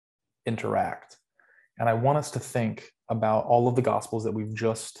interact. And I want us to think about all of the Gospels that we've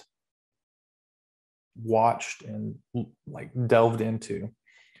just watched and like delved into,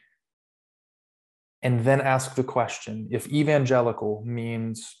 and then ask the question, if evangelical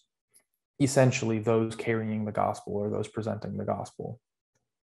means essentially those carrying the gospel or those presenting the gospel,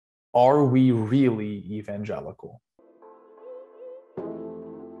 are we really evangelical?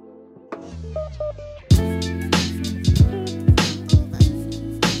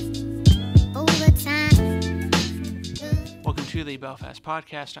 Welcome to the Belfast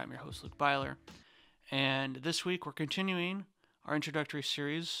podcast. I'm your host, Luke Byler. And this week we're continuing our introductory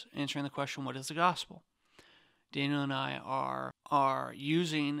series answering the question, what is the gospel? Daniel and I are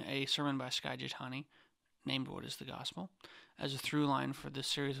using a sermon by Skye named What is the Gospel as a through line for this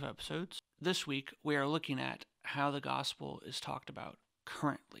series of episodes. This week we are looking at how the gospel is talked about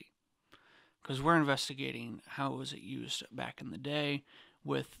currently, because we're investigating how was it used back in the day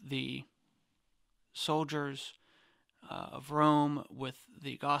with the soldiers of Rome, with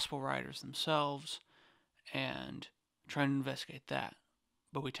the gospel writers themselves, and trying to investigate that.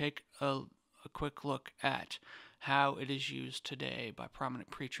 But we take a quick look at how it is used today by prominent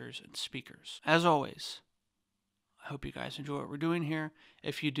preachers and speakers. As always, I hope you guys enjoy what we're doing here.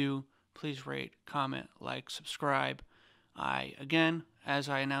 If you do, please rate, comment, like, subscribe. Again, as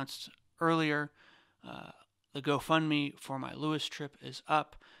I announced earlier, the GoFundMe for my Lewis trip is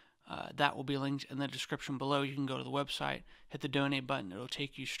up. That will be linked in the description below. You can go to the website, hit the donate button. It'll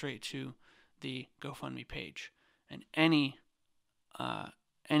take you straight to the GoFundMe page. And any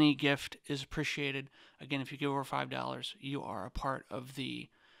gift is appreciated. Again, if you give over $5, you are a part of the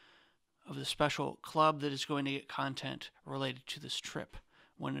special club that is going to get content related to this trip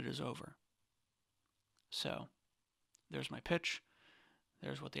when it is over. So, there's my pitch.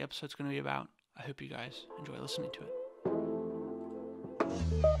 There's what the episode's going to be about. I hope you guys enjoy listening to it.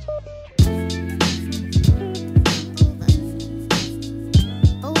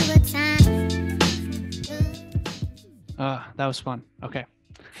 That was fun. Okay.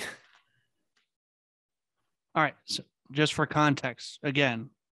 All right. So just for context, again,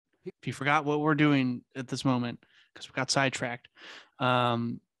 if you forgot what we're doing at this moment, because we got sidetracked,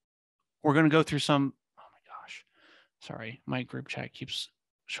 we're going to go through some, oh my gosh, sorry, my group chat keeps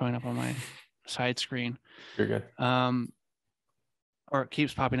showing up on my side screen. You're good. Or it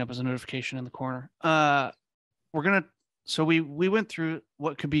keeps popping up as a notification in the corner. So we went through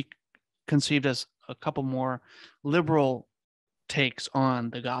what could be conceived as a couple more liberal takes on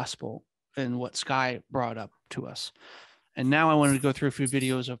the gospel and what Skye brought up to us. And now I wanted to go through a few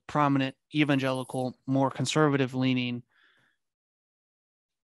videos of prominent evangelical, more conservative leaning,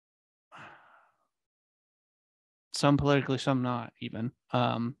 some politically, some not even,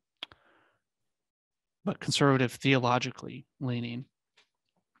 but conservative theologically leaning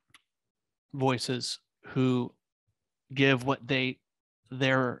voices who give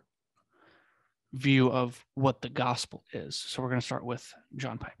their view of what the gospel is. So we're going to start with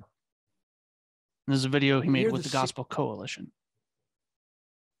John Piper. This is a video he made with the Gospel Coalition.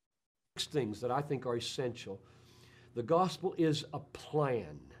 6 things that I think are essential. The gospel is a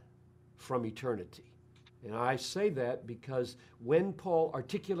plan from eternity. And I say that because when Paul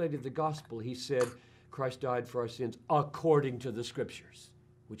articulated the gospel, he said, Christ died for our sins according to the scriptures,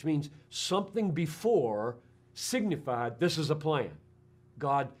 which means something before signified this is a plan.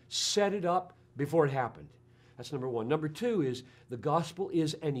 God set it up before it happened. That's number one. Number two is the gospel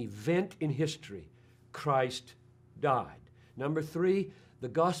is an event in history. Christ died. Number three, the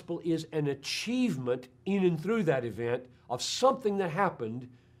gospel is an achievement in and through that event of something that happened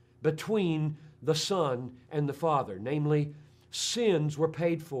between the Son and the Father. Namely, sins were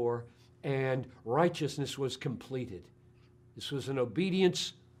paid for and righteousness was completed. This was an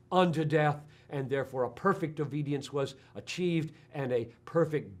obedience unto death, and therefore a perfect obedience was achieved and a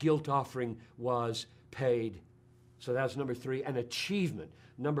perfect guilt offering was paid. So that's number three, an achievement.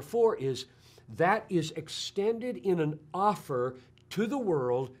 Number four is that is extended in an offer to the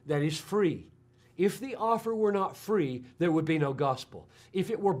world that is free. If the offer were not free, there would be no gospel. If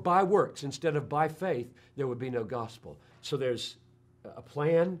it were by works instead of by faith, there would be no gospel. So there's a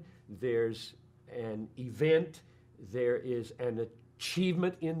plan, there's an event, there is an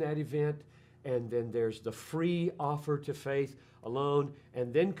achievement in that event, and then there's the free offer to faith alone,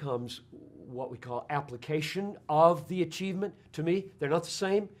 and then comes what we call application of the achievement. To me, they're not the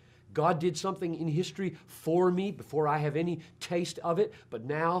same. God did something in history for me before I have any taste of it, but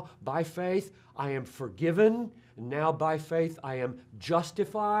now by faith I am forgiven, and now by faith I am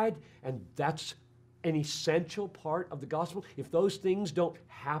justified, and that's an essential part of the gospel. If those things don't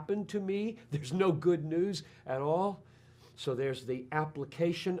happen to me, there's no good news at all. So there's the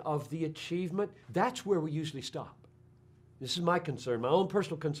application of the achievement. That's where we usually stop. This is my concern, my own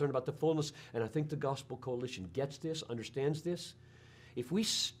personal concern about the fullness, and I think the Gospel Coalition gets this, understands this. If we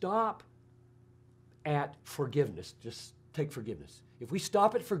stop at forgiveness, just take forgiveness. If we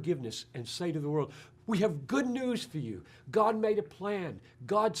stop at forgiveness and say to the world, we have good news for you. God made a plan.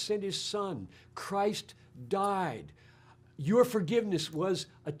 God sent His Son. Christ died. Your forgiveness was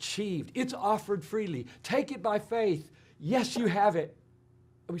achieved. It's offered freely. Take it by faith. Yes, you have it.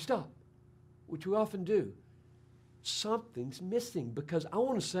 And we stop, which we often do. Something's missing, because I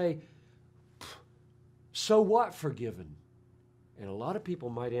want to say, so what forgiven? And a lot of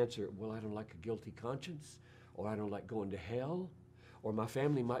people might answer, well, I don't like a guilty conscience, or I don't like going to hell, or my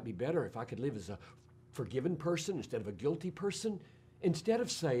family might be better if I could live as a forgiven person instead of a guilty person. Instead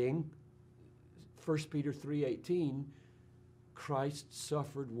of saying, 1 Peter 3:18, Christ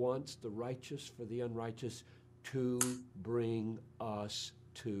suffered once, the righteous for the unrighteous, to bring us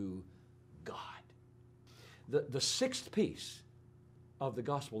to God. The sixth piece of the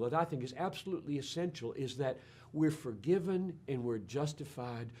gospel that I think is absolutely essential is that we're forgiven and we're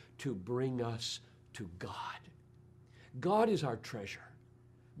justified to bring us to God. God is our treasure.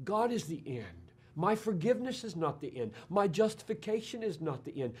 God is the end. My forgiveness is not the end. My justification is not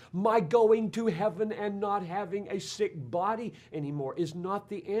the end. My going to heaven and not having a sick body anymore is not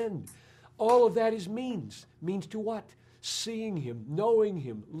the end. All of that is means. Means to what? Seeing Him, knowing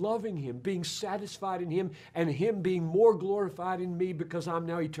Him, loving Him, being satisfied in Him, and Him being more glorified in me because I'm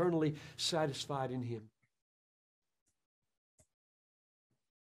now eternally satisfied in Him.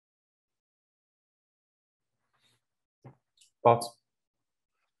 Thoughts?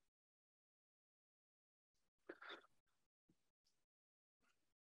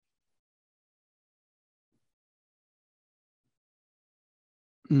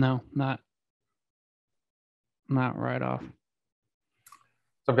 No, not right off. So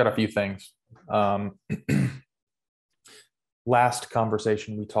I've got a few things. Last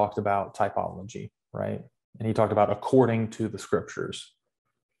conversation, we talked about typology, right? And he talked about according to the scriptures.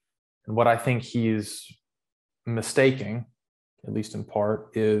 And what I think he's mistaking, at least in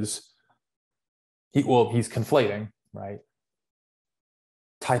part, is he's conflating, right?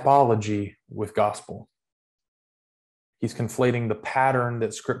 Typology with gospel. He's conflating the pattern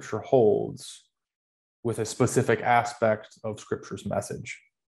that scripture holds with a specific aspect of scripture's message.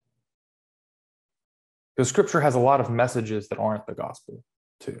 Because scripture has a lot of messages that aren't the gospel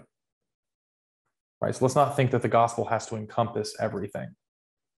too. Right? So let's not think that the gospel has to encompass everything.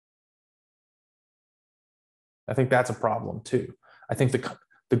 I think that's a problem too. I think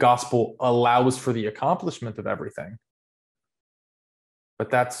the gospel allows for the accomplishment of everything, but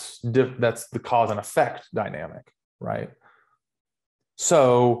that's the cause and effect dynamic, right?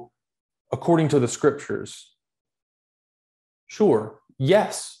 So, according to the scriptures, sure,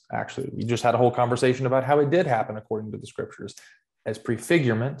 yes, actually, we just had a whole conversation about how it did happen according to the scriptures as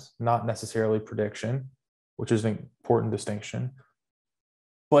prefigurement, not necessarily prediction, which is an important distinction,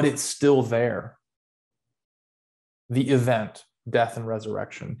 but it's still there. The event, death and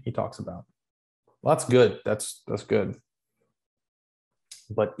resurrection, he talks about. Well, that's good. That's good.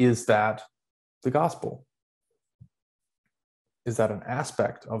 But is that the gospel? Is that an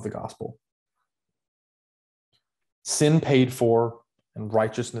aspect of the gospel? Sin paid for and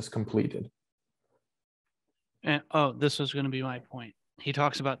righteousness completed. And this was going to be my point. He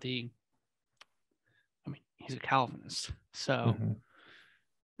talks about he's a Calvinist. So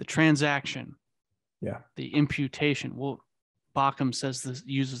the transaction, the imputation. Well, Bauckham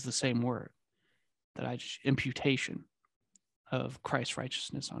uses the same word, imputation of Christ's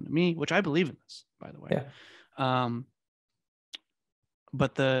righteousness onto me, which I believe in this, by the way. Yeah.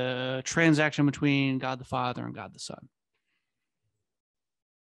 But the transaction between God the Father and God the Son.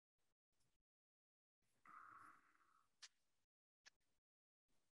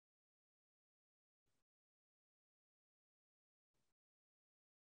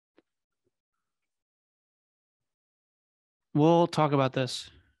 We'll talk about this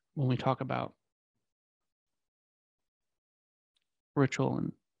when we talk about ritual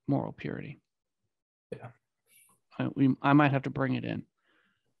and moral purity. Yeah. I might have to bring it in.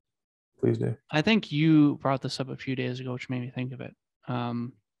 Please do. I think you brought this up a few days ago, which made me think of it. I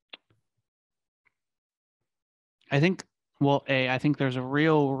think there's a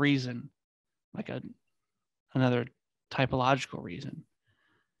real reason, like another typological reason,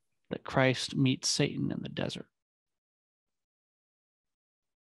 that Christ meets Satan in the desert.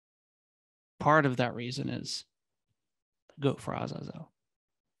 Part of that reason is the goat for Azazel.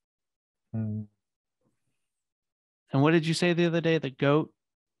 And what did you say the other day? The goat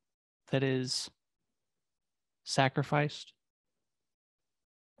that is sacrificed?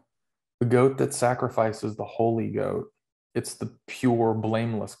 The goat that sacrifices the holy goat. It's the pure,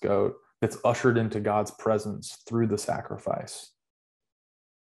 blameless goat that's ushered into God's presence through the sacrifice.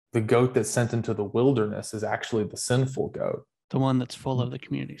 The goat that's sent into the wilderness is actually the sinful goat. The one that's full of the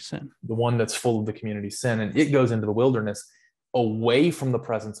community's sin. The one that's full of the community's sin. And it goes into the wilderness away from the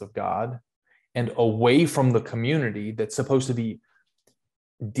presence of God and away from the community that's supposed to be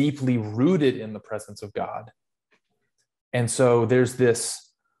deeply rooted in the presence of God. And so there's this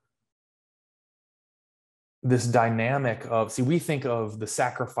dynamic of, we think of the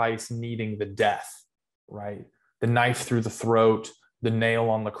sacrifice needing the death, right? The knife through the throat, the nail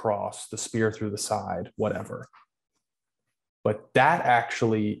on the cross, the spear through the side, whatever. But that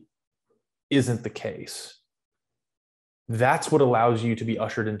actually isn't the case. That's what allows you to be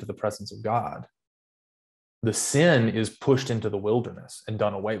ushered into the presence of God. The sin is pushed into the wilderness and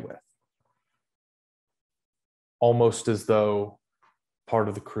done away with. Almost as though part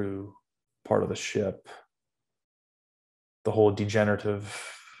of the crew, part of the ship, the whole degenerative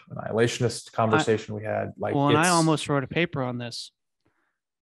annihilationist conversation we had. And I almost wrote a paper on this.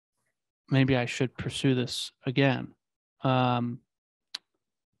 Maybe I should pursue this again.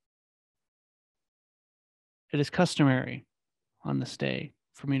 It is customary on this day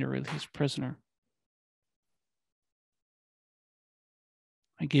for me to release a prisoner.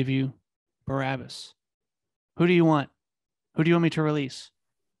 I give you Barabbas. Who do you want? Who do you want me to release?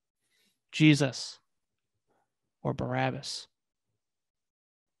 Jesus or Barabbas?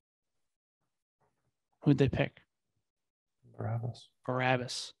 Who'd they pick? Barabbas.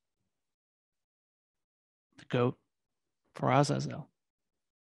 Barabbas. The goat for Azazel.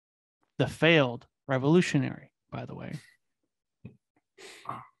 The failed revolutionary, by the way.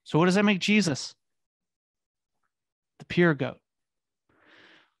 So what does that make Jesus? The pure goat.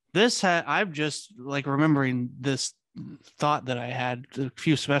 I'm just remembering this thought that I had a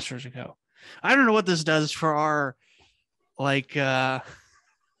few semesters ago. I don't know what this does for our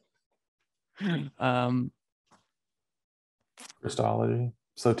Christology,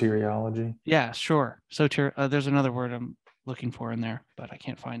 soteriology. Yeah, sure. There's another word I'm looking for in there, but I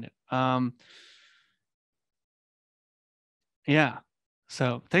can't find it. Yeah.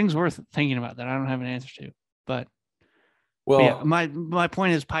 So things worth thinking about that I don't have an answer to, but yeah, my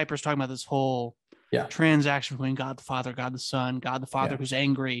point is Piper's talking about this whole transaction between God the Father, God the Son, God the Father who's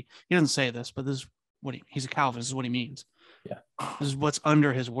angry. He doesn't say this, but this is what he's a Calvinist. This is what he means. Yeah. This is what's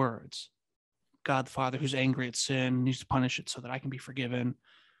under his words. God the Father who's angry at sin needs to punish it so that I can be forgiven.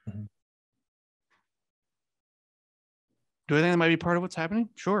 Mm-hmm. Do I think that might be part of what's happening?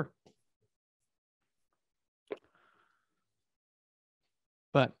 Sure.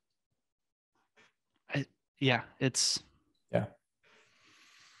 But it's.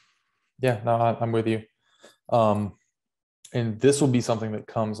 Yeah, no, I'm with you. And this will be something that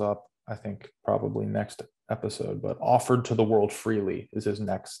comes up, I think, probably next episode, but offered to the world freely is his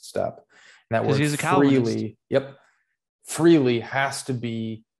next step. And that word he's a freely, freely has to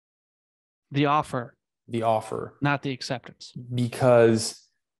be the offer, not the acceptance. Because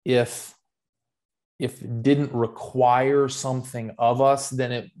if it didn't require something of us,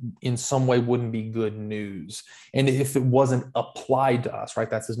 then it in some way wouldn't be good news. And if it wasn't applied to us, right,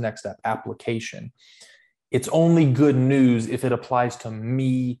 that's his next step, application. It's only good news if it applies to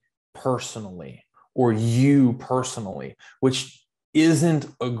me personally or you personally, which isn't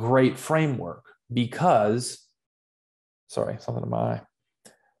a great framework because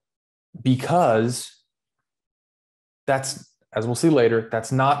that's, as we'll see later,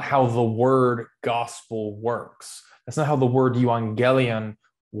 that's not how the word gospel works. That's not how the word Euangelion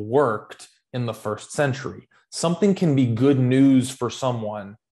worked in the first century. Something can be good news for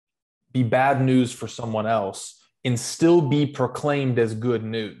someone, be bad news for someone else, and still be proclaimed as good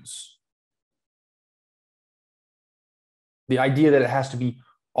news. The idea that it has to be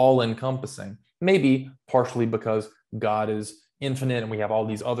all-encompassing, maybe partially because God is infinite and we have all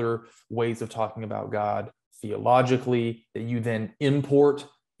these other ways of talking about God theologically that you then import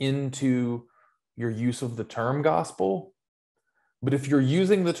into your use of the term gospel. But if you're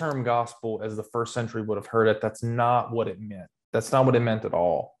using the term gospel as the first century would have heard it, that's not what it meant. That's not what it meant at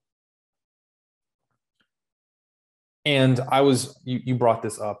all. And you brought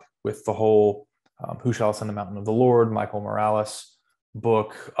this up with the whole Who Shall Ascend the Mountain of the Lord, Michael Morales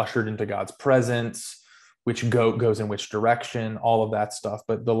book, ushered into God's presence, which goat goes in which direction, all of that stuff.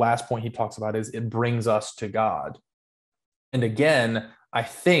 But the last point he talks about is it brings us to God. And again, I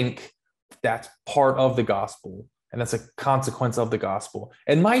think that's part of the gospel, and that's a consequence of the gospel.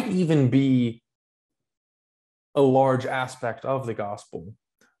 It might even be a large aspect of the gospel,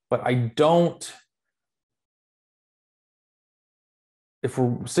 but I don't if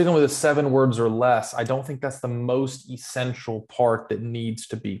we're sticking with the 7 words or less, I don't think that's the most essential part that needs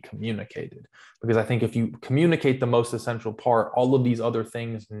to be communicated. Because I think if you communicate the most essential part, all of these other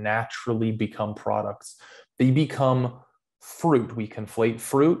things naturally become products. They become fruit. We conflate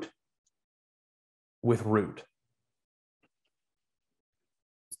fruit with root.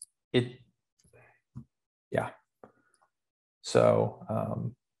 Yeah. So,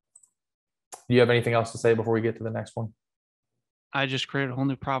 do you have anything else to say before we get to the next one? I just created a whole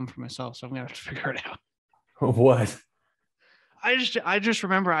new problem for myself, so I'm gonna have to figure it out. What? I just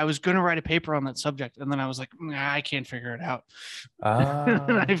remember I was gonna write a paper on that subject, and then I was like, nah, I can't figure it out.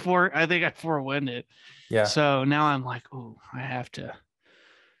 And I think I forewent it. Yeah. So now I'm like, oh, I have to.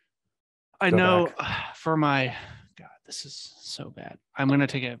 I Go know back. for my God, this is so bad. I'm gonna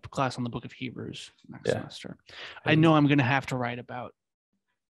take a class on the Book of Hebrews next semester. I know I'm gonna have to write about,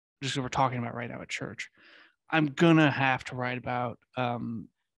 just because we're talking about right now at church. I'm gonna have to write about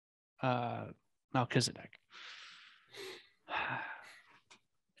Melchizedek.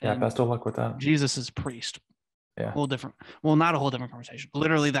 Yeah, best of luck with that. Jesus is priest. Yeah. A whole different. Well, not a whole different conversation.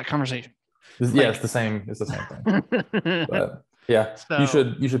 Literally that conversation. Yeah, it's the same. It's the same thing. But yeah, so,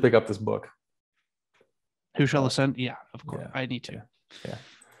 you should pick up this book. Who shall ascend? Yeah, of course. Yeah, I need to. Yeah.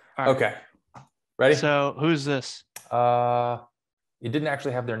 Right. Okay. Ready? So who's this? You didn't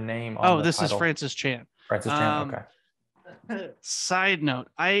actually have their name on the this title. Is Francis Chan. Francis Chan. Okay. Side note,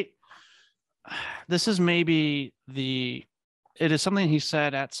 this is maybe it is something he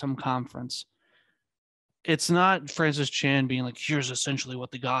said at some conference. It's not Francis Chan being like, here's essentially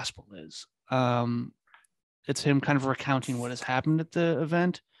what the gospel is. It's him kind of recounting what has happened at the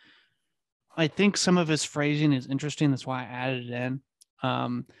event. I think some of his phrasing is interesting. That's why I added it in.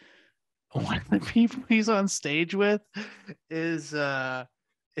 One of the people he's on stage with is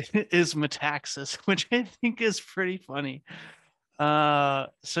Metaxas, which I think is pretty funny.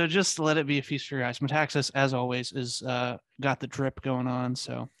 So just let it be a feast for your eyes. Metaxas, as always, is got the drip going on.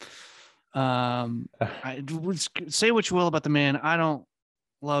 So I say what you will about the man. I don't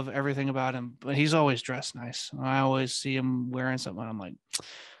love everything about him, but he's always dressed nice. I always see him wearing something. I'm like,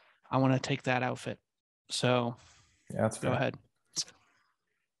 I want to take that outfit. So yeah, that's go ahead.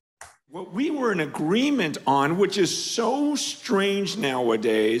 What we were in agreement on, which is so strange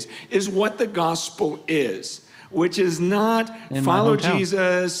nowadays, is what the gospel is, which is not follow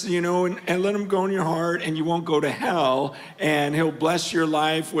Jesus, and let him go in your heart and you won't go to hell and he'll bless your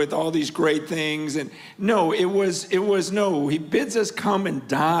life with all these great things. And no, it was no, he bids us come and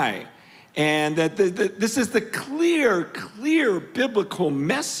die. And that this is the clear biblical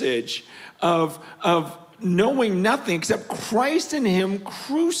message of knowing nothing except Christ and him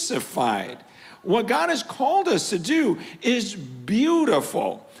crucified. What God has called us to do is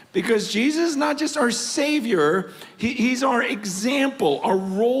beautiful, because Jesus is not just our Savior, he's our example, our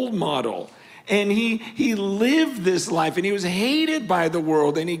role model. And he lived this life, and he was hated by the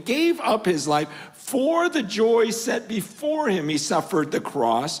world, and he gave up his life for the joy set before him. He suffered the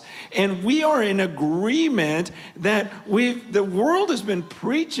cross, and we are in agreement that the world has been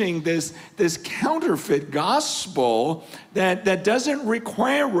preaching this counterfeit gospel that doesn't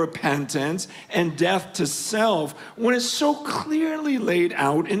require repentance and death to self, when it's so clearly laid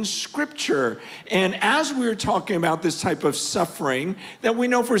out in Scripture. And as we're talking about this type of suffering, that we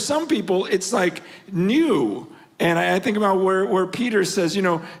know for some people it's like new. And I think about where Peter says,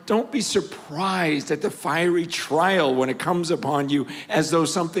 don't be surprised at the fiery trial when it comes upon you as though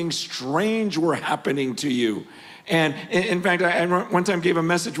something strange were happening to you. And in fact, I one time gave a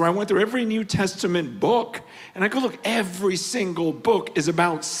message where I went through every New Testament book, and I go, look, every single book is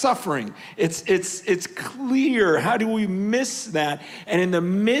about suffering. It's clear. How do we miss that? And in the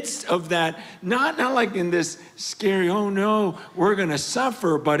midst of that, not like in this scary, oh no, we're going to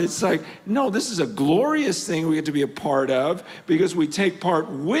suffer, but it's like, no, this is a glorious thing we get to be a part of, because we take part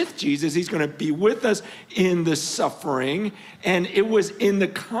with Jesus. He's going to be with us in the suffering. And it was in the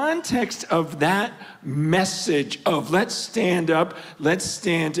context of that message of let's stand up, let's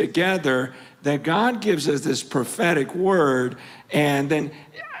stand together, that God gives us this prophetic word, and then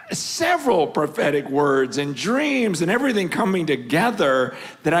several prophetic words and dreams and everything coming together,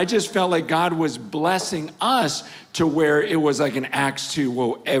 that I just felt like God was blessing us to where it was like in Acts 2,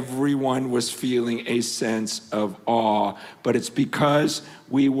 well, everyone was feeling a sense of awe. But it's because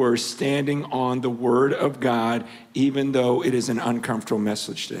we were standing on the word of God, even though it is an uncomfortable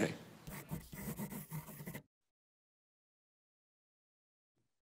message today.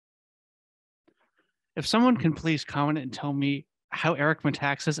 If someone can please comment and tell me how Eric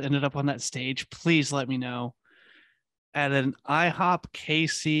Metaxas ended up on that stage, please let me know. At an IHOP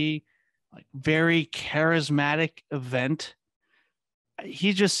KC, like very charismatic event,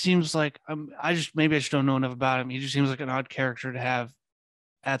 he just seems like maybe I just don't know enough about him. He just seems like an odd character to have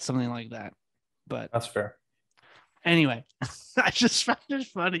at something like that. But That's fair. anyway, I just find it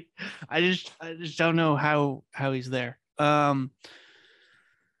funny. I just don't know how he's there.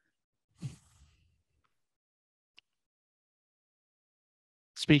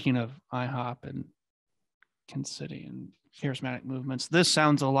 Speaking of IHOP and Kansas City and charismatic movements, this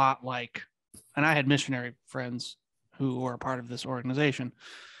sounds a lot like, and I had missionary friends who were a part of this organization,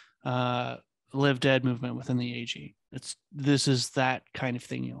 Live Dead movement within the AG. This is that kind of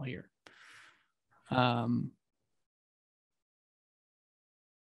thing you'll hear. I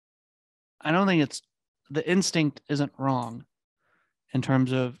don't think the instinct isn't wrong in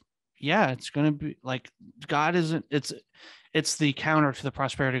terms of, it's going to be like God isn't, it's the counter to the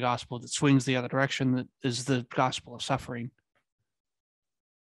prosperity gospel that swings the other direction, that is the gospel of suffering,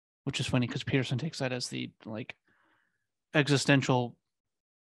 which is funny because Peterson takes that as the like existential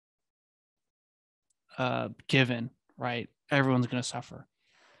given, right? Everyone's going to suffer,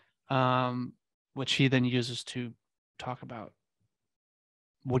 which he then uses to talk about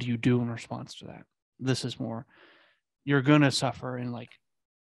what do you do in response to that. This is more, you're going to suffer and like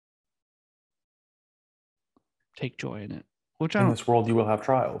take joy in it. Which in this world you will have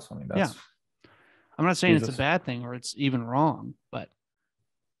trials. I mean, that's I'm not saying Jesus. It's a bad thing or it's even wrong, but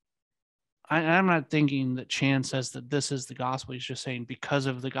I'm not thinking that Chan says that this is the gospel. He's just saying because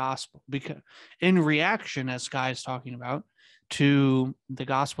of the gospel, because in reaction, as Skye is talking about, to the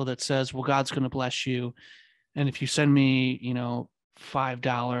gospel that says, well, God's going to bless you. And if you send me,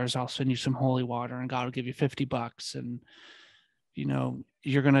 $5, I'll send you some holy water and God will give you $50. And,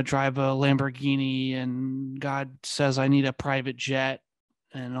 you're going to drive a Lamborghini and God says, I need a private jet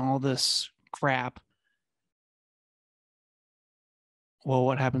and all this crap. Well,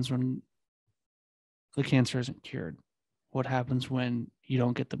 what happens when the cancer isn't cured? What happens when you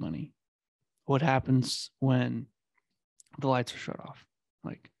don't get the money? What happens when the lights are shut off?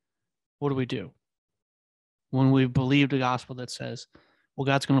 Like, what do we do? When we've believed a gospel that says, well,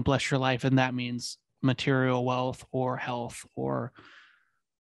 God's going to bless your life, and that means material wealth or health or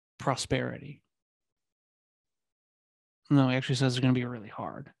prosperity. No, he actually says it's going to be really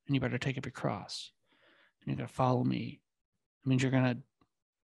hard, and you better take up your cross, and you're going to follow me. It means you're going to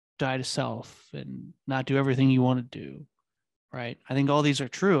die to self and not do everything you want to do, right? I think all these are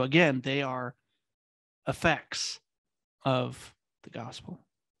true. Again, they are effects of the gospel.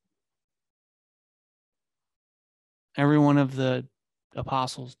 Every one of the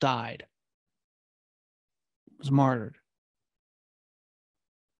apostles died, was martyred.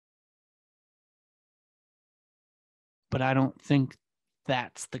 But I don't think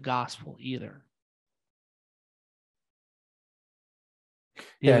that's the gospel either.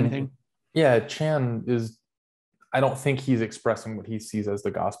 You have anything? Yeah, Chan is, I don't think he's expressing what he sees as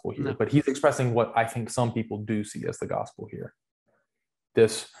the gospel here, but he's expressing what I think some people do see as the gospel here.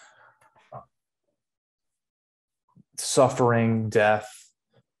 This suffering, death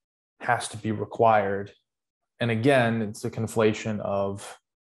has to be required. And again, it's a conflation of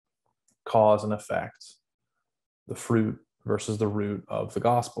cause and effect, the fruit versus the root of the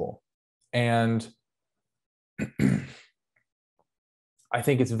gospel. And I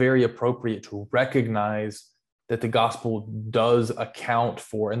think it's very appropriate to recognize that the gospel does account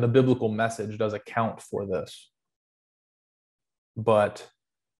for, and the biblical message does account for this. But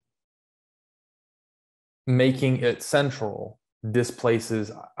making it central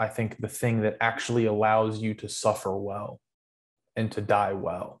displaces, I think, the thing that actually allows you to suffer well and to die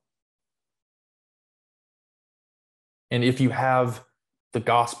well. And if you have the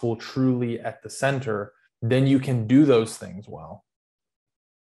gospel truly at the center, then you can do those things well,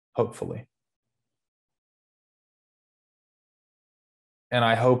 hopefully. And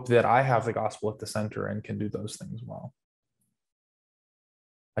I hope that I have the gospel at the center and can do those things well.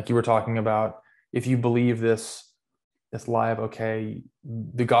 Like you were talking about, if you believe this lie of, okay,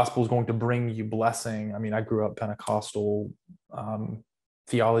 the gospel is going to bring you blessing. I mean, I grew up Pentecostal.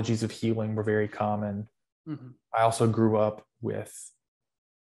 Theologies of healing were very common. Mm-hmm. I also grew up with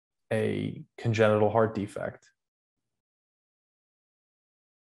a congenital heart defect.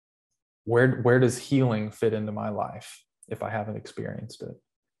 Where does healing fit into my life if I haven't experienced it?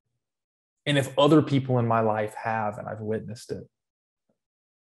 And if other people in my life have, and I've witnessed it,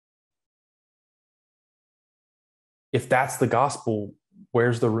 if that's the gospel,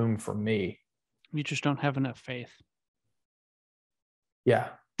 where's the room for me? You just don't have enough faith. Yeah.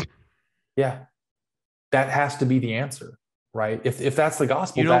 That has to be the answer, right? If that's the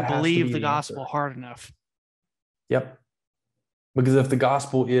gospel, you don't believe the gospel hard enough. Yep. Because if the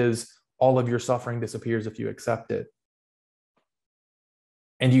gospel is all of your suffering disappears if you accept it,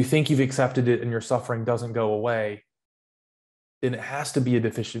 and you think you've accepted it and your suffering doesn't go away, then it has to be a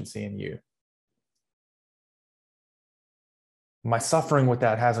deficiency in you. My suffering with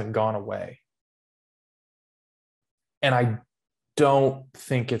that hasn't gone away. And I don't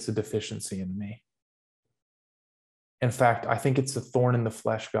think it's a deficiency in me. In fact, I think it's a thorn in the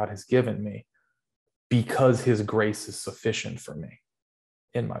flesh God has given me because his grace is sufficient for me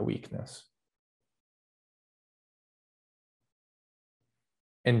in my weakness.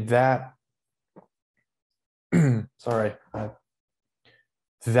 And that,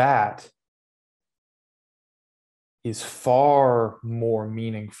 that is far more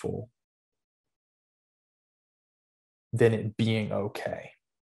meaningful than it being okay.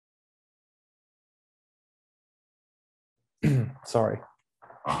 Sorry.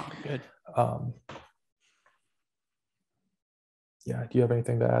 Good. Yeah, do you have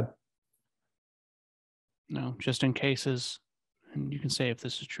anything to add? No, just in cases, and you can say if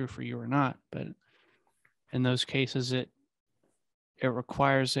this is true for you or not, but in those cases, it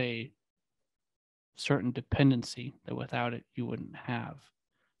requires a certain dependency that without it you wouldn't have.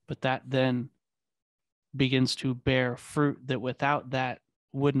 But that then begins to bear fruit that without that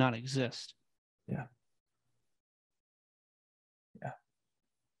would not exist. Yeah. Yeah.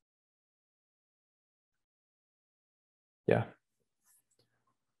 Yeah.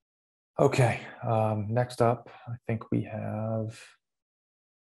 Okay. Next up, I think we have,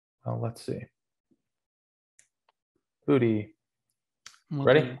 let's see. Vodi.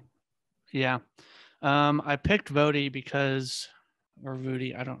 Ready? Yeah. I picked Vodi because, or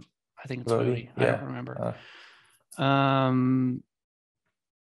Vodi, I think it's Vodi. Yeah. I don't remember.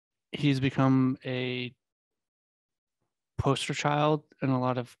 He's become a poster child in a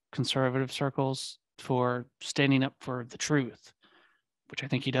lot of conservative circles for standing up for the truth, which I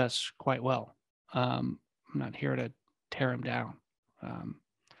think he does quite well. I'm not here to tear him down. I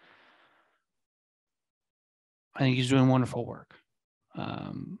think he's doing wonderful work.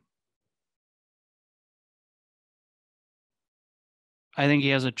 I think he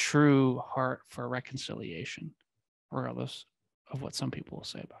has a true heart for reconciliation, regardless of what some people will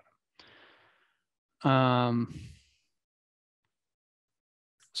say about him.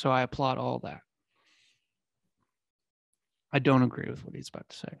 So I applaud all that. I don't agree with what he's about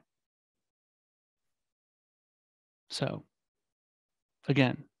to say. So,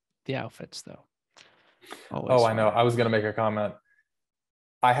 again, the outfits, though. Always I know. I was going to make a comment.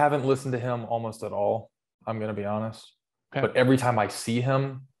 I haven't listened to him almost at all. I'm going to be honest. Okay. But every time I see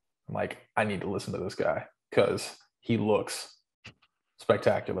him, I'm like, I need to listen to this guy because he looks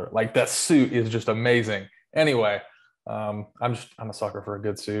spectacular. Like that suit is just amazing. Anyway, I'm a sucker for a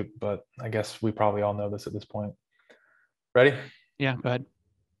good suit, but I guess we probably all know this at this point. Ready? Yeah, go ahead.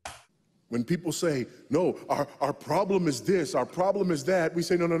 When people say, no, our problem is this, our problem is that, we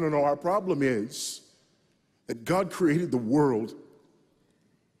say, no. Our problem is that God created the world.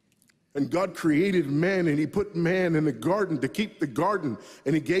 And God created man, and he put man in the garden to keep the garden,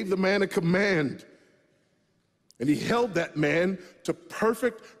 and he gave the man a command. And he held that man to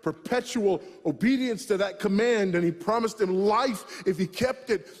perfect, perpetual obedience to that command, and he promised him life if he kept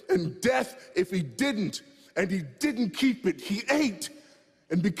it, and death if he didn't. And he didn't keep it, he ate.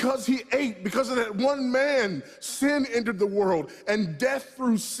 And because he ate, because of that one man, sin entered the world and death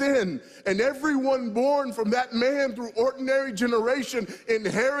through sin. And everyone born from that man through ordinary generation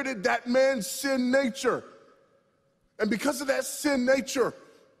inherited that man's sin nature. And because of that sin nature,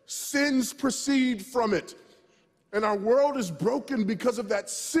 sins proceed from it. And our world is broken because of that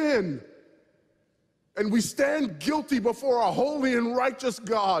sin. And we stand guilty before a holy and righteous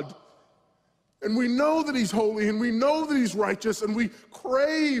God. And we know that he's holy, and we know that he's righteous, and we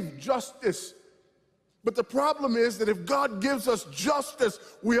crave justice. But the problem is that if God gives us justice,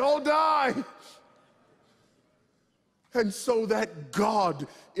 we all die. And so that God,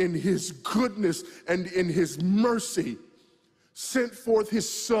 in his goodness and in his mercy, sent forth his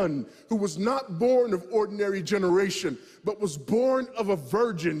son, who was not born of ordinary generation, but was born of a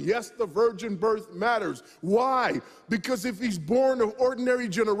virgin. Yes, the virgin birth matters. Why? Because if he's born of ordinary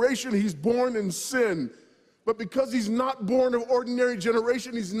generation, he's born in sin. But because he's not born of ordinary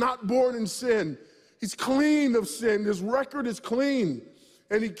generation, he's not born in sin. He's clean of sin. His record is clean.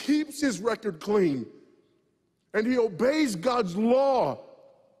 And he keeps his record clean. And he obeys God's law.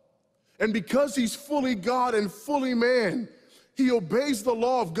 And because he's fully God and fully man, he obeys the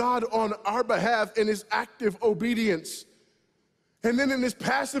law of God on our behalf in his active obedience. And then in his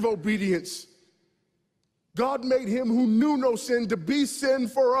passive obedience, God made him who knew no sin to be sin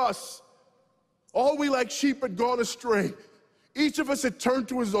for us. All we like sheep had gone astray. Each of us had turned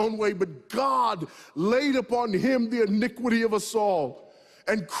to his own way, but God laid upon him the iniquity of us all.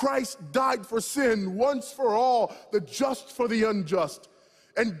 And Christ died for sin once for all, the just for the unjust.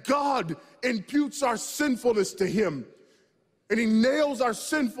 And God imputes our sinfulness to him. And he nails our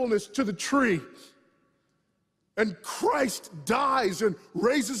sinfulness to the tree. And Christ dies and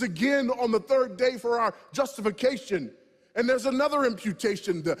raises again on the third day for our justification. And there's another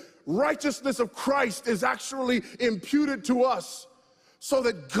imputation. The righteousness of Christ is actually imputed to us so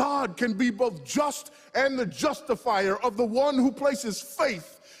that God can be both just and the justifier of the one who places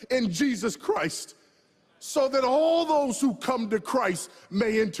faith in Jesus Christ, so that all those who come to Christ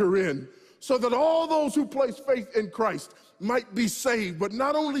may enter in, so that all those who place faith in Christ might be saved, but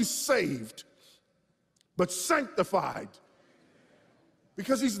not only saved, but sanctified,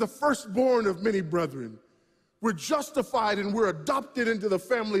 because he's the firstborn of many brethren. We're justified and we're adopted into the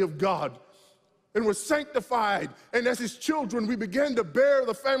family of God, and we're sanctified, and as his children we begin to bear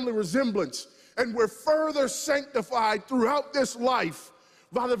the family resemblance, and we're further sanctified throughout this life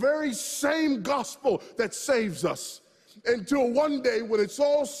by the very same gospel that saves us, until one day when it's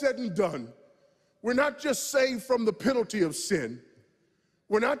all said and done, we're not just saved from the penalty of sin,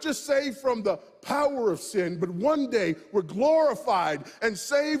 we're not just saved from the power of sin, but one day we're glorified and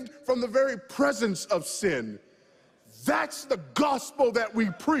saved from the very presence of sin. That's the gospel that we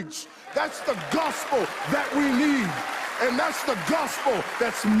preach. That's the gospel that we need. And that's the gospel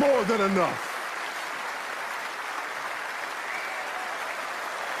that's more than enough.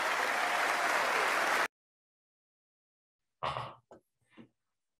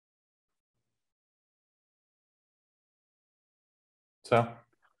 So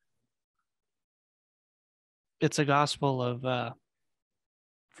it's a gospel of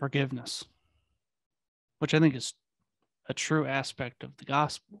forgiveness, which I think is a true aspect of the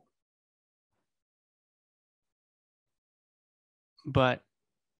gospel. But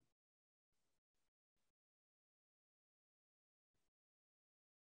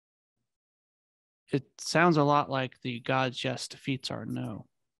it sounds a lot like the God's yes defeats our no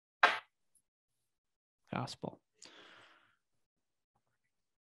gospel.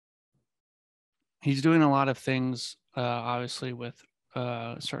 He's doing a lot of things, obviously, with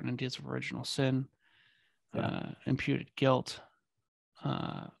certain ideas of original sin, imputed guilt,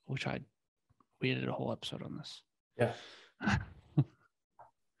 which we did a whole episode on this. yeah,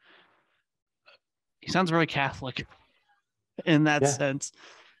 He sounds very Catholic in that sense.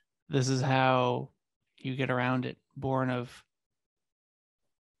 This is how you get around it, born of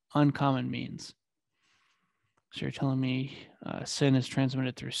uncommon means. So you're telling me sin is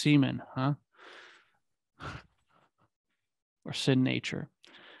transmitted through semen, huh? Or sin nature.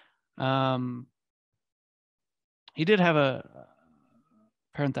 He did have a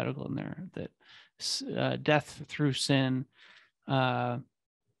parenthetical in there that death through sin,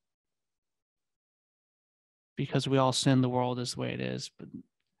 because we all sin, the world is the way it is. But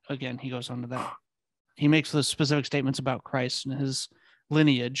again, he goes on to that. He makes those specific statements about Christ and his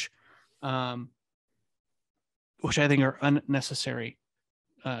lineage, which I think are unnecessary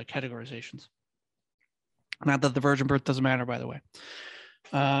categorizations. Not that the virgin birth doesn't matter, by the way.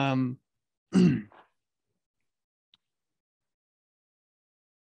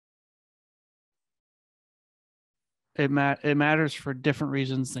 It matters for different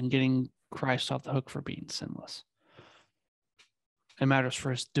reasons than getting Christ off the hook for being sinless. It matters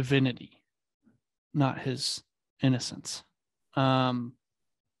for his divinity, not his innocence. Anyway.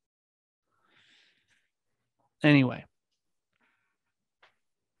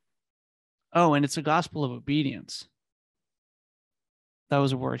 Oh, and it's a gospel of obedience. That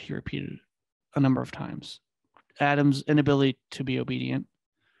was a word he repeated a number of times. Adam's inability to be obedient,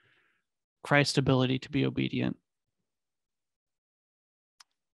 Christ's ability to be obedient,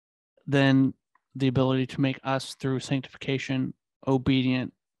 then the ability to make us through sanctification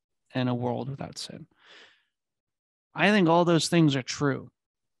obedient in a world without sin. I think all those things are true.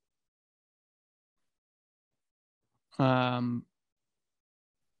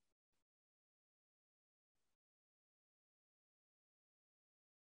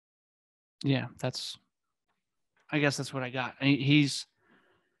 Yeah, I guess that's what I got. He's,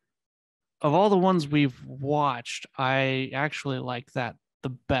 of all the ones we've watched, I actually like that the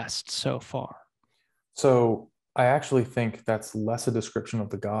best so far. So I actually think that's less a description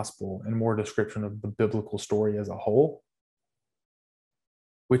of the gospel and more a description of the biblical story as a whole,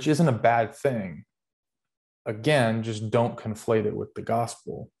 which isn't a bad thing. Again, just don't conflate it with the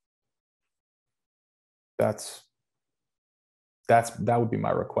gospel. That would be my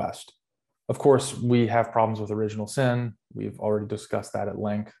request. Of course, we have problems with original sin. We've already discussed that at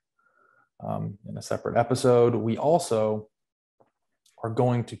length in a separate episode. We also are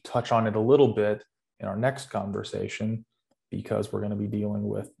going to touch on it a little bit in our next conversation, because we're going to be dealing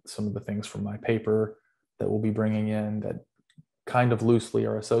with some of the things from my paper that we'll be bringing in that kind of loosely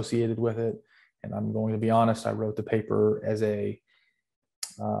are associated with it. And I'm going to be honest, I wrote the paper as a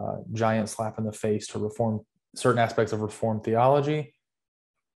giant slap in the face to reform certain aspects of Reformed theology.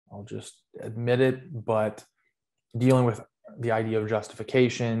 I'll just admit it, but dealing with the idea of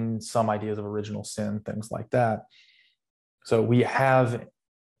justification, some ideas of original sin, things like that. So we have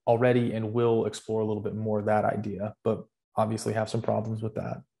already and will explore a little bit more of that idea, but obviously have some problems with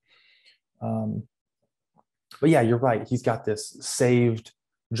that. But yeah, you're right. He's got this saved,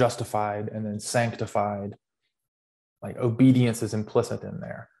 justified, and then sanctified. Like obedience is implicit in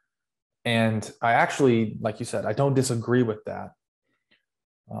there. And I actually, like you said, I don't disagree with that.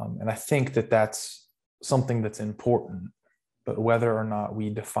 And I think that that's something that's important. But whether or not we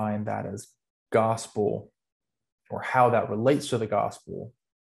define that as gospel or how that relates to the gospel,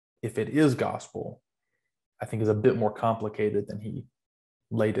 if it is gospel, I think is a bit more complicated than he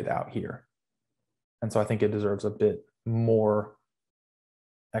laid it out here. And so I think it deserves a bit more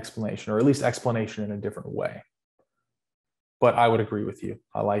explanation, or at least explanation in a different way. But I would agree with you.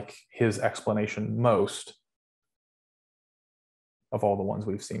 I like his explanation most of all the ones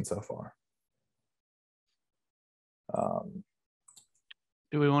we've seen so far.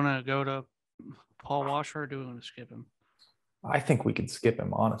 Do we want to go to Paul Washer, or do we want to skip him? I think we could skip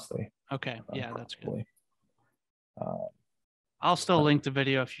him, honestly. Okay, yeah, that's good. I'll still link the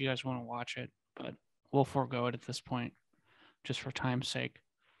video if you guys want to watch it, but we'll forego it at this point, just for time's sake.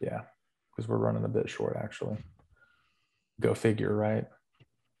 Yeah, because we're running a bit short, actually. Go figure, right?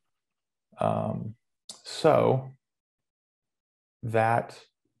 So that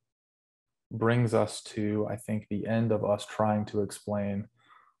brings us to, I think, the end of us trying to explain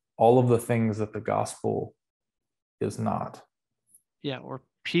all of the things that the gospel is not. Yeah, or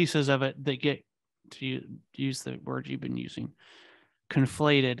pieces of it that get, to use the word you've been using,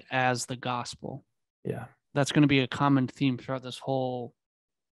 conflated as the gospel. Yeah. That's going to be a common theme throughout this whole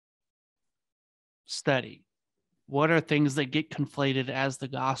study. What are things that get conflated as the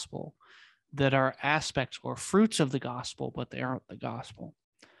gospel that are aspects or fruits of the gospel, but they aren't the gospel?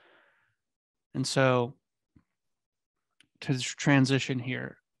 And so to transition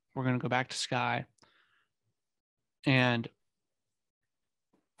here, we're going to go back to Skye. And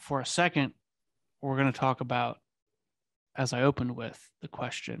for a second, we're going to talk about, as I opened with the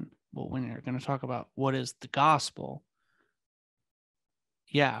question, well, when you're going to talk about what is the gospel,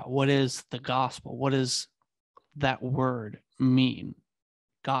 yeah, what is the gospel? What does that word mean?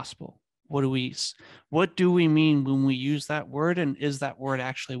 Gospel. What do we mean when we use that word, and is that word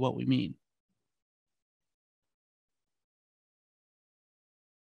actually what we mean?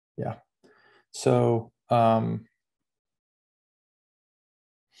 Yeah. So,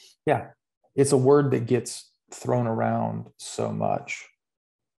 yeah, it's a word that gets thrown around so much,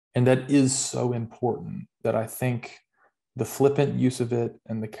 and that is so important that I think the flippant use of it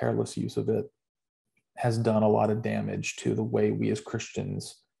and the careless use of it has done a lot of damage to the way we as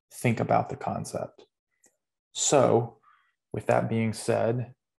Christians think about the concept. So, with that being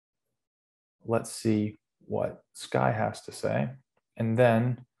said, let's see what Skye has to say. And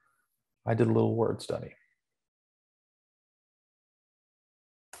then I did a little word study.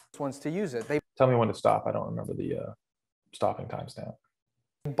 Ones to use it. They tell me when to stop. I don't remember the stopping timestamp.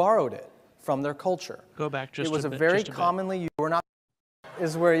 Borrowed it from their culture. Go back just a bit. It was a very commonly used. We're not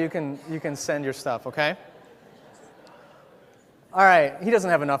is where you can send your stuff. Okay. All right. He doesn't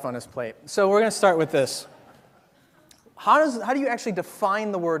have enough on his plate, so we're going to start with this. How do you actually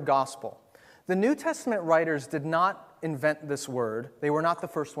define the word gospel? The New Testament writers did not invent this word. They were not the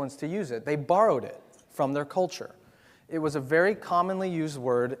first ones to use it. They borrowed it from their culture. It was a very commonly used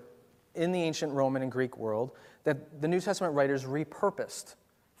word in the ancient Roman and Greek world that the New Testament writers repurposed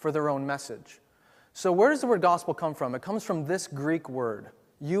for their own message. So where does the word gospel come from? It comes from this Greek word,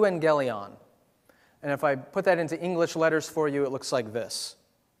 Euangelion. And if I put that into English letters for you, it looks like this.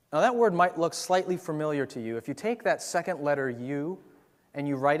 Now that word might look slightly familiar to you. If you take that second letter U and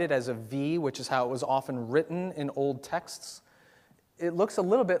you write it as a V, which is how it was often written in old texts, it looks a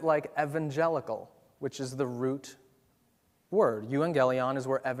little bit like evangelical, which is the root word. Euangelion is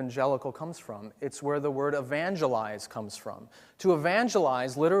where evangelical comes from. It's where the word evangelize comes from. To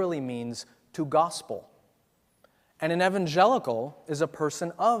evangelize literally means to gospel. And an evangelical is a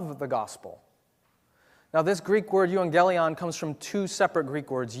person of the gospel. Now this Greek word euangelion comes from two separate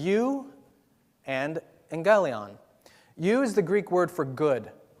Greek words, eu and angelion. Eu is the Greek word for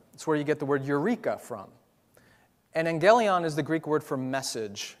good. It's where you get the word eureka from. And angelion is the Greek word for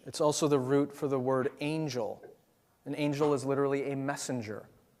message. It's also the root for the word angel. An angel is literally a messenger.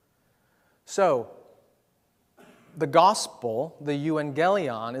 So, The gospel, the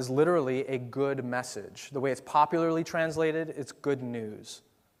Euangelion, is literally a good message. The way it's popularly translated, it's good news.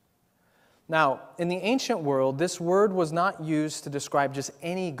 Now, in the ancient world, this word was not used to describe just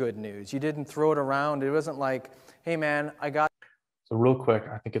any good news. You didn't throw it around. It wasn't like, hey man, I got... So real quick,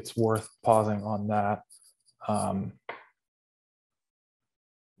 I think it's worth pausing on that.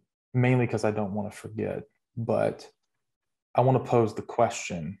 Mainly because I don't want to forget, but I want to pose the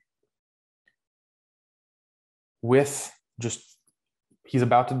question with just, he's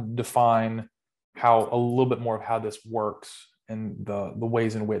about to define how a little bit more of how this works and the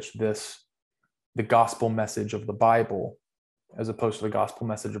ways in which the gospel message of the Bible, as opposed to the gospel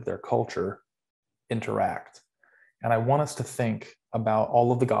message of their culture, interact. And I want us to think about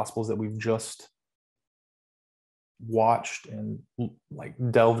all of the gospels that we've just watched and like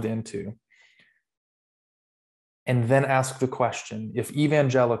delved into, and then ask the question, if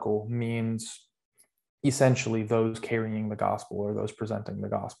evangelical means essentially those carrying the gospel or those presenting the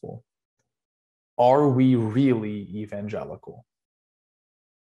gospel, are we really evangelical?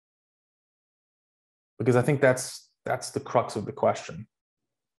 Because I think that's the crux of the question.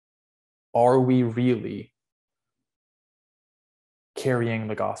 Are we really carrying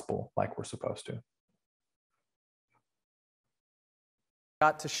the gospel like we're supposed to?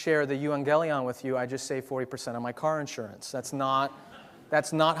 Got to share the Euangelion with you, I just saved 40% on my car insurance. That's not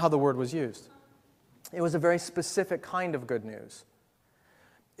how the word was used. It was a very specific kind of good news.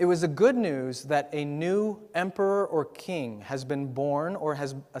 It was a good news that a new emperor or king has been born or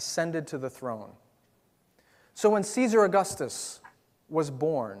has ascended to the throne. So when Caesar Augustus was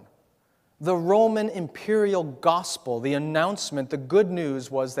born, the Roman imperial gospel, the announcement, the good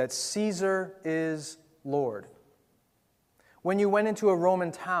news was that Caesar is Lord. When you went into a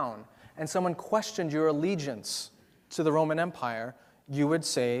Roman town and someone questioned your allegiance to the Roman Empire, you would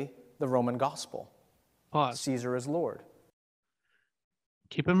say the Roman gospel. Pause. Caesar is Lord.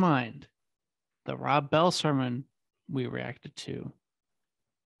 Keep in mind, the Rob Bell sermon we reacted to,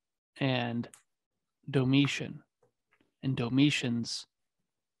 and Domitian, and Domitian's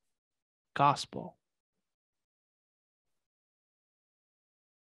gospel.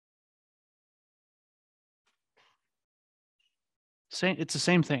 It's the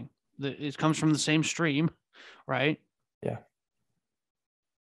same thing. It comes from the same stream, right? Yeah.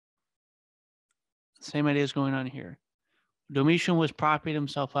 Same idea is going on here. Domitian was propping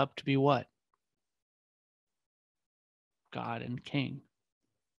himself up to be what? God and king.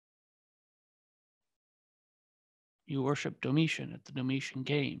 You worship Domitian at the Domitian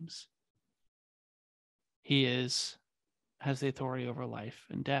Games. He has the authority over life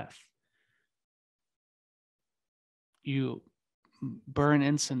and death. You burn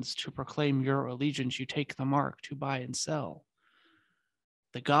incense to proclaim your allegiance. You take the mark to buy and sell.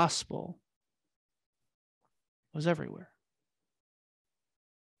 The gospel was everywhere.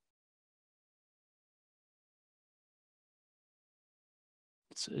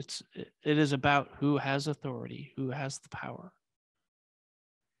 It is about who has authority, who has the power,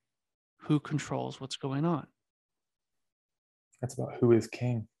 who controls what's going on. That's about who is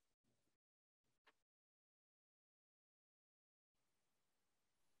king.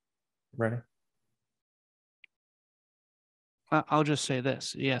 Ready? I'll just say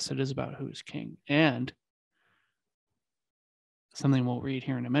this. Yes, it is about who is king. And something we'll read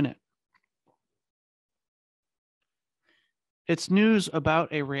here in a minute. It's news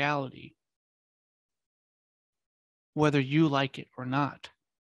about a reality, whether you like it or not.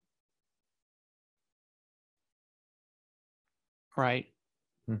 Right?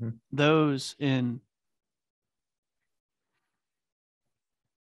 Mm-hmm. Those in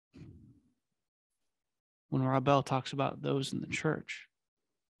when Rob Bell talks about those in the church,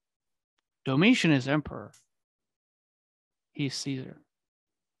 Domitian is emperor. He's Caesar.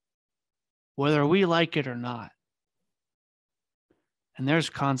 Whether we like it or not. And there's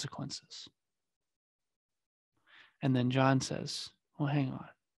consequences. And then John says, well, hang on.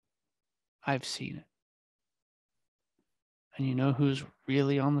 I've seen it. And you know who's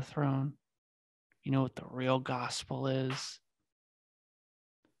really on the throne? You know what the real gospel is?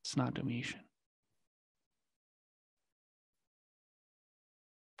 It's not Domitian.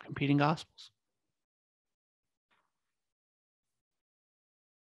 Competing gospels.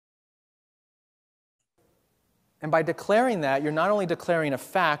 And by declaring that, you're not only declaring a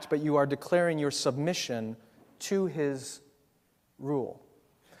fact, but you are declaring your submission to his rule.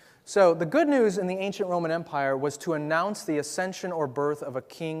 So the good news in the ancient Roman Empire was to announce the ascension or birth of a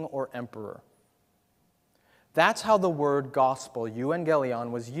king or emperor. That's how the word gospel,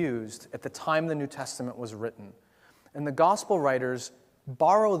 Euangelion, was used at the time the New Testament was written. And the gospel writers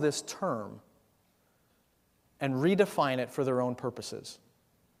borrow this term and redefine it for their own purposes.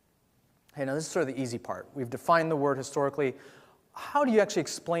 Okay, now this is sort of the easy part. We've defined the word historically. How do you actually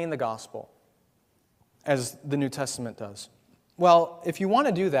explain the gospel as the New Testament does? Well, if you want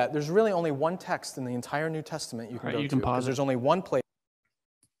to do that, there's really only one text in the entire New Testament you can go to. Pause it. There's only one place.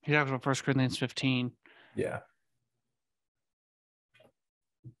 He talks about 1 Corinthians 15. Yeah.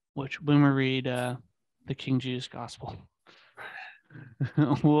 Which, when we read the King Jesus Gospel,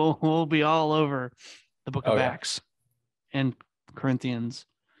 we'll be all over the book of Acts and Corinthians.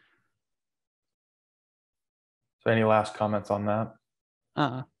 So any last comments on that?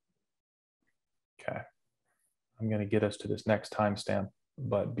 Okay. I'm going to get us to this next timestamp,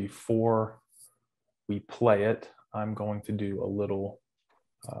 but before we play it, I'm going to do a little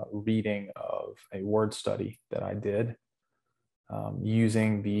reading of a word study that I did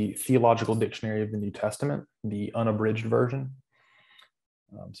using the Theological Dictionary of the New Testament, the unabridged version.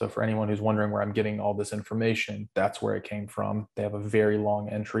 So for anyone who's wondering where I'm getting all this information, that's where it came from. They have a very long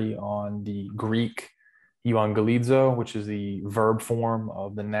entry on the Greek Euangelizo, which is the verb form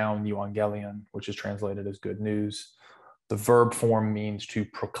of the noun Euangelion, which is translated as good news. The verb form means to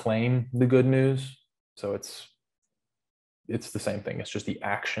proclaim the good news. So it's the same thing. It's just the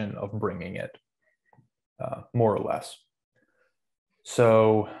action of bringing it, more or less.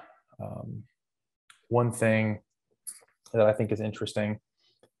 So one thing that I think is interesting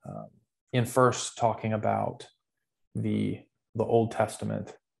in first talking about the Old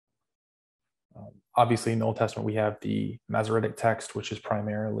Testament, obviously in the Old Testament we have the Masoretic text, which is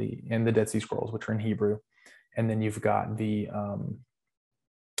primarily in the Dead Sea Scrolls, which are in Hebrew, and then you've got the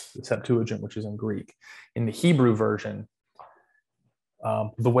Septuagint, which is in Greek. In the Hebrew version,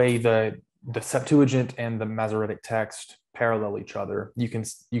 the way the Septuagint and the Masoretic text parallel each other, you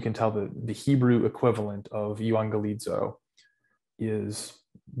can tell the Hebrew equivalent of Euangelizo is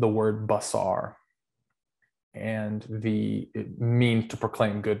the word basar, and it means to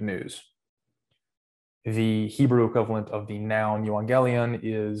proclaim good news. The Hebrew equivalent of the noun Euangelion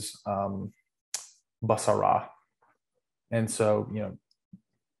is basara, and so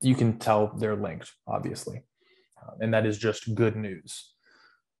you can tell they're linked, obviously, and that is just good news.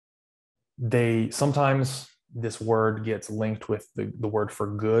 Sometimes this word gets linked with the word for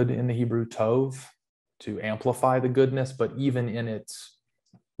good in the Hebrew, tov, to amplify the goodness, but even in its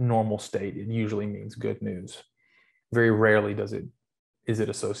normal state, it usually means good news. Very rarely is it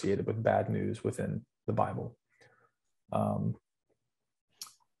associated with bad news within the Bible.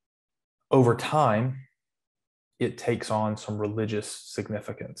 Over time, it takes on some religious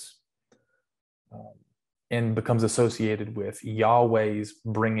significance and becomes associated with Yahweh's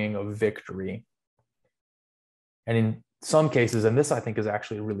bringing of victory. And in some cases, and this I think is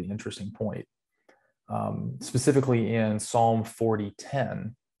actually a really interesting point, specifically in Psalm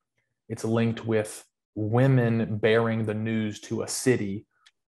 40:10, it's linked with women bearing the news to a city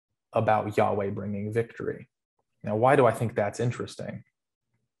about Yahweh bringing victory. Now, why do I think that's interesting?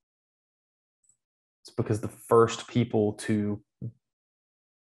 It's because the first people to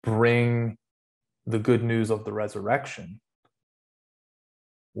bring the good news of the resurrection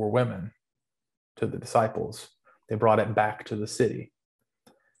were women to the disciples. They brought it back to the city.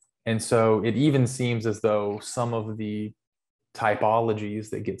 And so it even seems as though some of the typologies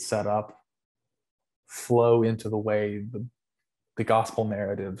that get set up flow into the way the gospel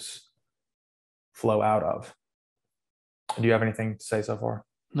narratives flow out of. Do you have anything to say so far?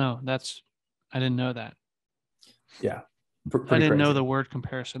 No, I didn't know that. Yeah. I didn't know the word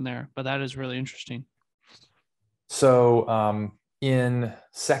comparison there, but that is really interesting. So in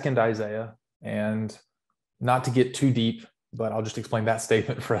 2nd Isaiah, and not to get too deep, but I'll just explain that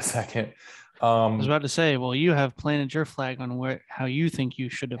statement for a second. I was about to say, well, you have planted your flag on how you think you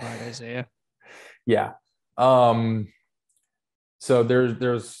should divide Isaiah. Yeah. So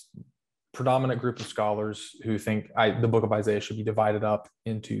there's predominant group of scholars who think the book of Isaiah should be divided up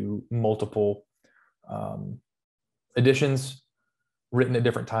into multiple editions written at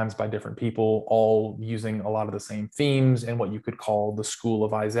different times by different people, all using a lot of the same themes and what you could call the school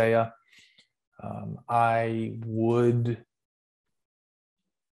of Isaiah. I would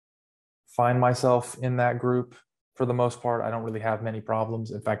find myself in that group for the most part. I don't really have many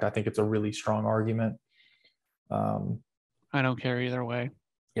problems. In fact, I think it's a really strong argument. I don't care either way.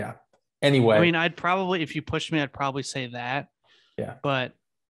 Yeah. Anyway. I mean, if you pushed me, I'd probably say that. Yeah. But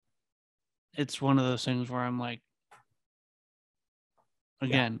it's one of those things where I'm like,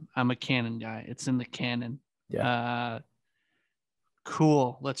 again, I'm a canon guy. It's in the canon. Yeah.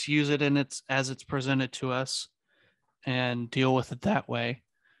 Cool. Let's use it as it's presented to us and deal with it that way.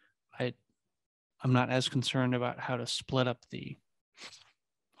 I'm not as concerned about how to split up the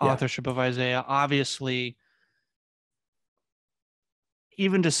authorship of Isaiah. Obviously,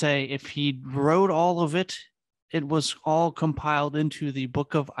 even to say if he wrote all of it, it was all compiled into the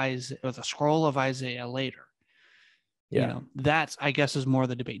book of Isaiah or the scroll of Isaiah later. Yeah. You know, that's, I guess, is more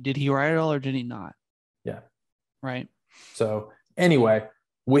the debate. Did he write it all or did he not? Yeah. Right. So anyway,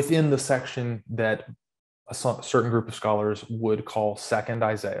 within the section that a certain group of scholars would call Second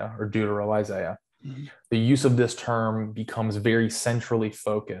Isaiah or Deutero-Isaiah, the use of this term becomes very centrally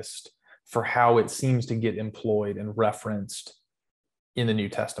focused for how it seems to get employed and referenced in the New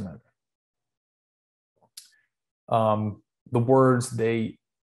Testament. The words, they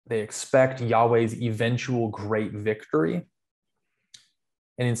expect Yahweh's eventual great victory.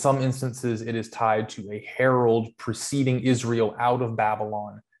 And in some instances, it is tied to a herald preceding Israel out of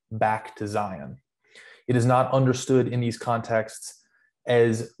Babylon back to Zion. It is not understood in these contexts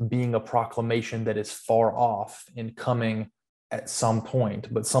as being a proclamation that is far off and coming at some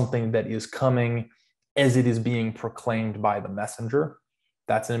point, but something that is coming as it is being proclaimed by the messenger.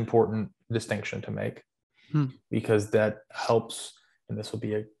 That's an important distinction to make, because that helps, and this will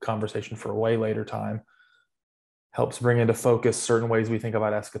be a conversation for a way later time, helps bring into focus certain ways we think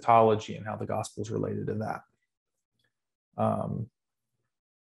about eschatology and how the gospel is related to that.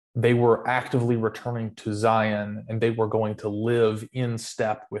 They were actively returning to Zion, and they were going to live in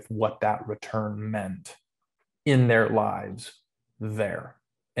step with what that return meant in their lives there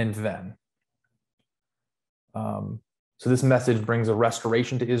and then. So this message brings a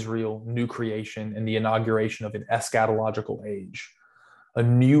restoration to Israel, new creation, and the inauguration of an eschatological age, a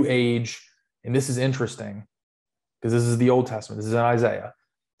new age. And this is interesting because this is the Old Testament. This is in Isaiah.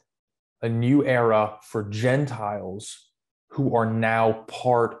 A new era for Gentiles who are now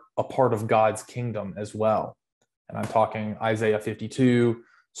a part of God's kingdom as well. And I'm talking Isaiah 52,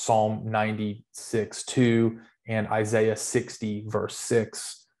 Psalm 96:2, and Isaiah 60, verse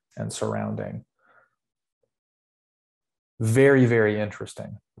 6 and surrounding. Very, very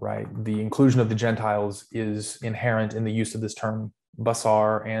interesting, right? The inclusion of the Gentiles is inherent in the use of this term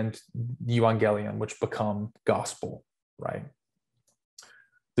basar and Euangelion, which become gospel, right?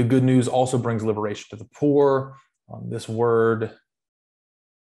 The good news also brings liberation to the poor. This word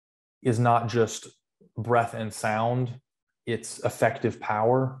is not just breath and sound, it's effective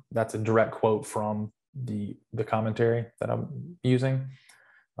power. That's a direct quote from the commentary that I'm using.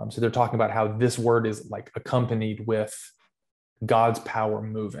 So they're talking about how this word is like accompanied with God's power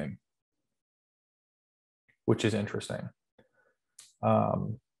moving, which is interesting.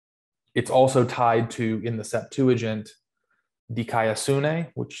 It's also tied to, in the Septuagint, dikaiosune,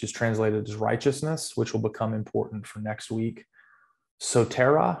 which is translated as righteousness, which will become important for next week.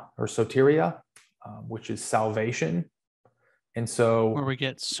 Sotera or soteria, which is salvation. And so where we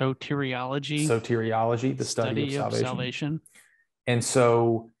get soteriology, the study of salvation. And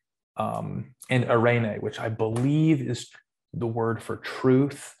so, and arene, which I believe is the word for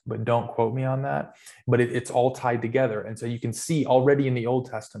truth, but don't quote me on that. But it's all tied together. And so you can see already in the Old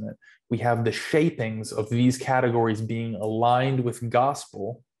Testament, we have the shapings of these categories being aligned with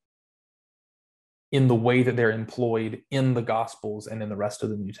gospel in the way that they're employed in the Gospels and in the rest of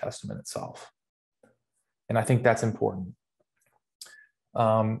the New Testament itself. And I think that's important.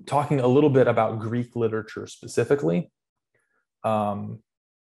 Talking a little bit about Greek literature specifically,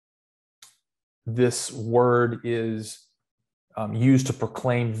 this word is used to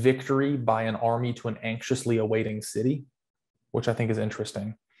proclaim victory by an army to an anxiously awaiting city, which I think is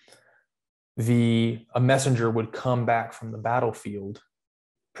interesting. A messenger would come back from the battlefield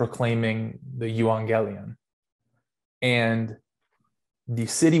proclaiming the Euangelion, and the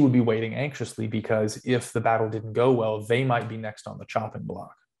city would be waiting anxiously because if the battle didn't go well, they might be next on the chopping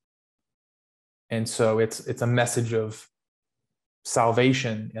block. And so it's a message of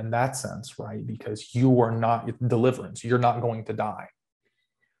salvation in that sense, right? Because you are not deliverance. You're not going to die.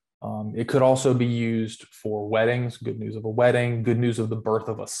 It could also be used for weddings, good news of a wedding, good news of the birth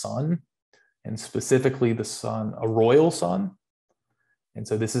of a son, and specifically the son, a royal son. And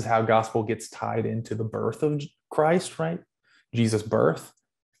so this is how gospel gets tied into the birth of Christ, right? Jesus' birth,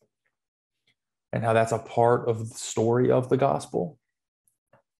 and how that's a part of the story of the gospel.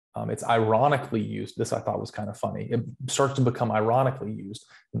 It's ironically used. This I thought was kind of funny. It starts to become ironically used.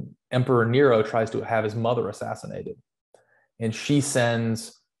 Emperor Nero tries to have his mother assassinated, and she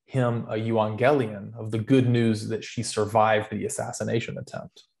sends him a Euangelion of the good news that she survived the assassination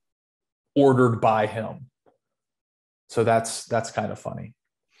attempt, ordered by him. So that's kind of funny.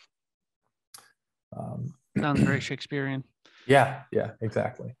 Sounds very Shakespearean. Yeah,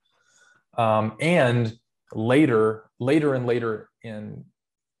 exactly. And later in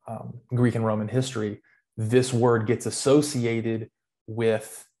Greek and Roman history, this word gets associated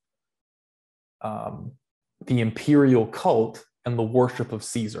with the imperial cult and the worship of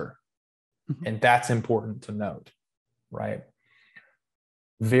Caesar. And that's important to note, right?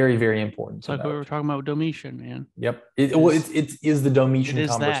 Very, very important. It's like we were talking about Domitian, man. Yep. It is the Domitian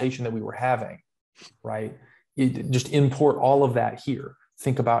conversation that we were having, right? Just import all of that here.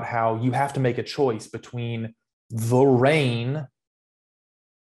 Think about how you have to make a choice between the reign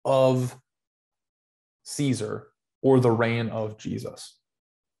of Caesar or the reign of Jesus.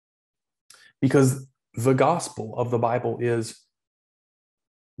 Because the gospel of the Bible is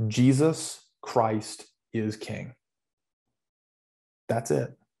Jesus Christ is King. That's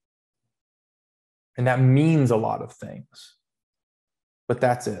it. And that means a lot of things. But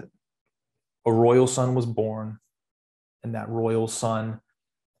that's it. A royal son was born, and that royal son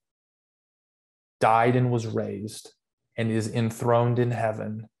died and was raised and is enthroned in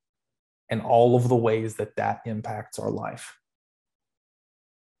heaven, and all of the ways that that impacts our life.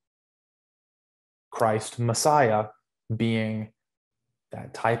 Christ Messiah being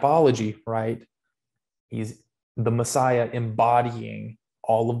that typology, right? He's the Messiah embodying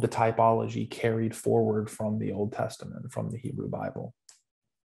all of the typology carried forward from the Old Testament, from the Hebrew Bible.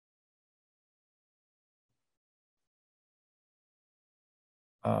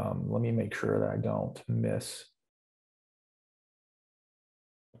 Let me make sure that I don't miss.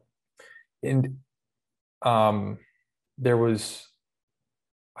 And there was,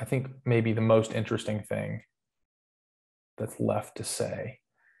 I think, maybe the most interesting thing that's left to say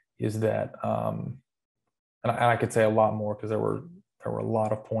is that, and I could say a lot more because there were a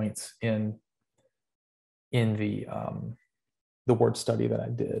lot of points in the word study that I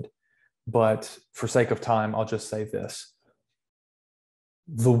did, but for sake of time, I'll just say this.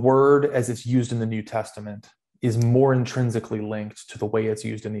 The word as it's used in the New Testament is more intrinsically linked to the way it's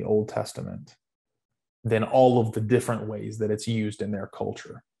used in the Old Testament than all of the different ways that it's used in their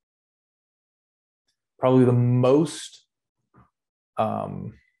culture. Probably the most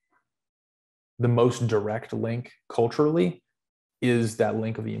direct link culturally is that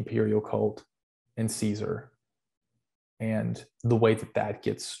link of the imperial cult and Caesar and the way that that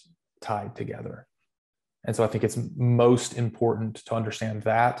gets tied together. And so I think it's most important to understand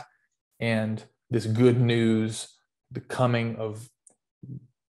that and this good news, the coming of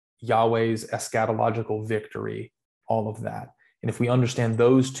Yahweh's eschatological victory, all of that. And if we understand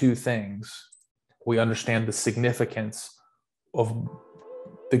those two things, we understand the significance of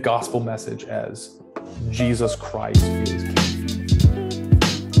the gospel message as Jesus Christ is King.